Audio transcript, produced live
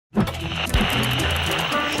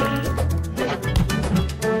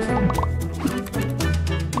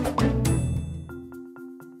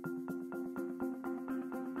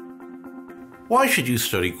Why should you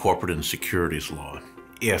study corporate and securities law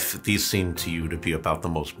if these seem to you to be about the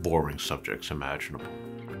most boring subjects imaginable?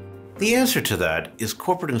 The answer to that is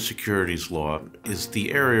corporate and securities law is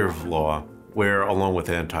the area of law where, along with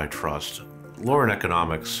antitrust, law and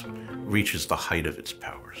economics reaches the height of its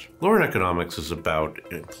powers. Law and economics is about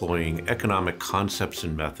employing economic concepts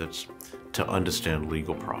and methods to understand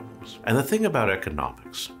legal problems. And the thing about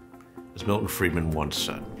economics, as Milton Friedman once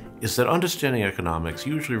said, is that understanding economics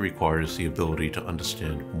usually requires the ability to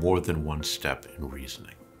understand more than one step in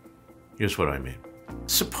reasoning. Here's what I mean.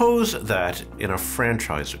 Suppose that in a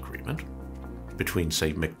franchise agreement between,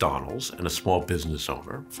 say, McDonald's and a small business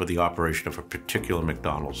owner for the operation of a particular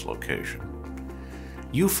McDonald's location,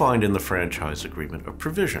 you find in the franchise agreement a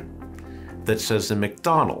provision that says that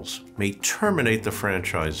McDonald's may terminate the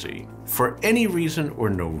franchisee for any reason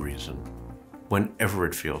or no reason whenever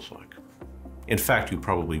it feels like. In fact, you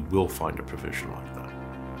probably will find a provision like that.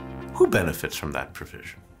 Who benefits from that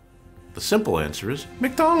provision? The simple answer is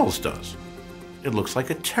McDonald's does. It looks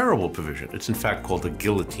like a terrible provision. It's in fact called the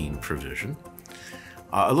guillotine provision.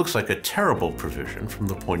 It looks like a terrible provision from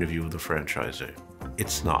the point of view of the franchisee.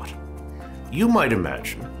 It's not. You might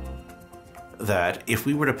imagine that if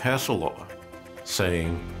we were to pass a law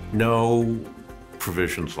saying no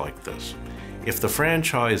provisions like this, if the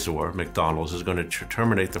franchisor, McDonald's, is going to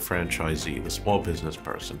terminate the franchisee, the small business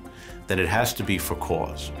person, then it has to be for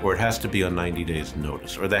cause, or it has to be on 90 days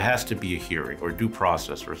notice, or there has to be a hearing or due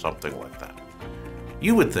process or something like that.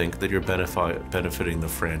 You would think that you're benefiting the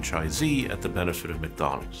franchisee at the benefit of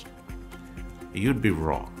McDonald's. You'd be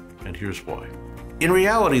wrong, and here's why. In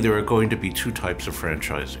reality, there are going to be two types of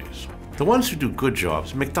franchisees. The ones who do good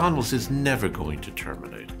jobs, McDonald's is never going to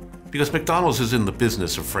terminate, because McDonald's is in the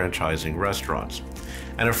business of franchising restaurants.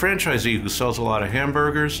 And a franchisee who sells a lot of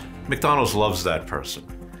hamburgers, McDonald's loves that person.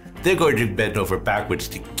 They're going to bend over backwards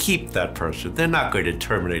to keep that person. They're not going to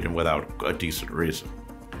terminate him without a decent reason.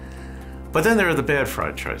 But then there are the bad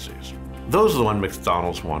franchisees. Those are the ones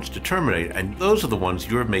McDonald's wants to terminate, and those are the ones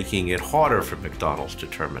you're making it harder for McDonald's to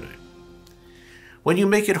terminate. When you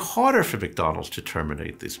make it harder for McDonald's to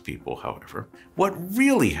terminate these people, however, what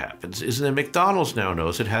really happens is that McDonald's now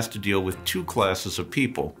knows it has to deal with two classes of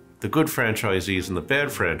people, the good franchisees and the bad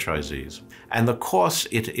franchisees, and the costs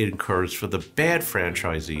it incurs for the bad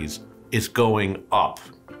franchisees is going up.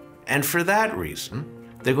 And for that reason,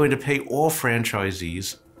 they're going to pay all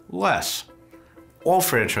franchisees less. All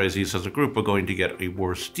franchisees as a group are going to get a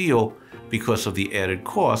worse deal because of the added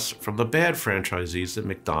costs from the bad franchisees that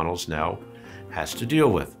McDonald's now has to deal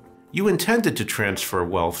with. You intended to transfer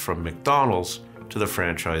wealth from McDonald's to the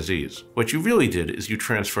franchisees. What you really did is you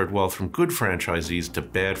transferred wealth from good franchisees to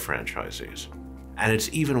bad franchisees. And it's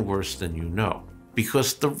even worse than you know.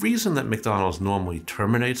 Because the reason that McDonald's normally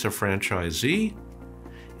terminates a franchisee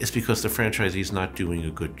is because the franchisee is not doing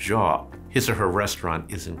a good job. His or her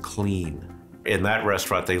restaurant isn't clean. In that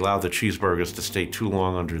restaurant, they allow the cheeseburgers to stay too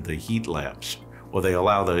long under the heat lamps, or they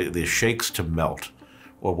allow the shakes to melt,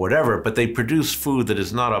 or whatever, but they produce food that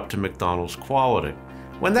is not up to McDonald's quality.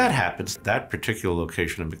 When that happens, that particular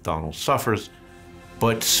location of McDonald's suffers,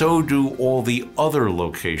 but so do all the other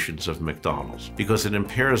locations of McDonald's, because it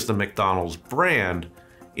impairs the McDonald's brand.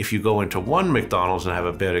 If you go into one McDonald's and have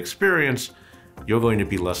a bad experience, you're going to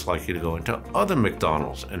be less likely to go into other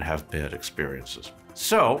McDonald's and have bad experiences.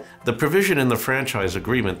 So, the provision in the franchise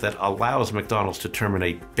agreement that allows McDonald's to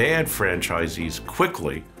terminate bad franchisees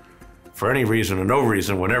quickly, for any reason or no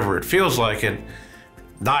reason, whenever it feels like it,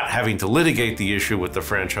 not having to litigate the issue with the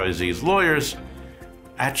franchisee's lawyers,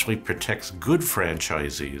 actually protects good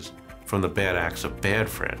franchisees from the bad acts of bad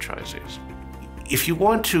franchisees. If you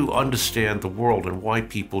want to understand the world and why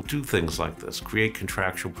people do things like this, create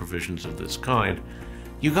contractual provisions of this kind,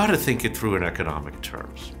 you got to think it through in economic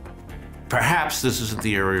terms. Perhaps this isn't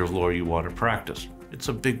the area of law you want to practice. It's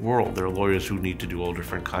a big world. There are lawyers who need to do all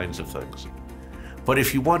different kinds of things. But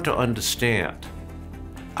if you want to understand,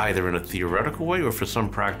 either in a theoretical way or for some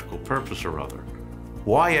practical purpose or other,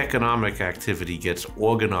 why economic activity gets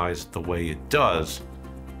organized the way it does,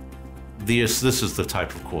 this is the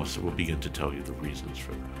type of course that will begin to tell you the reasons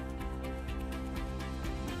for that.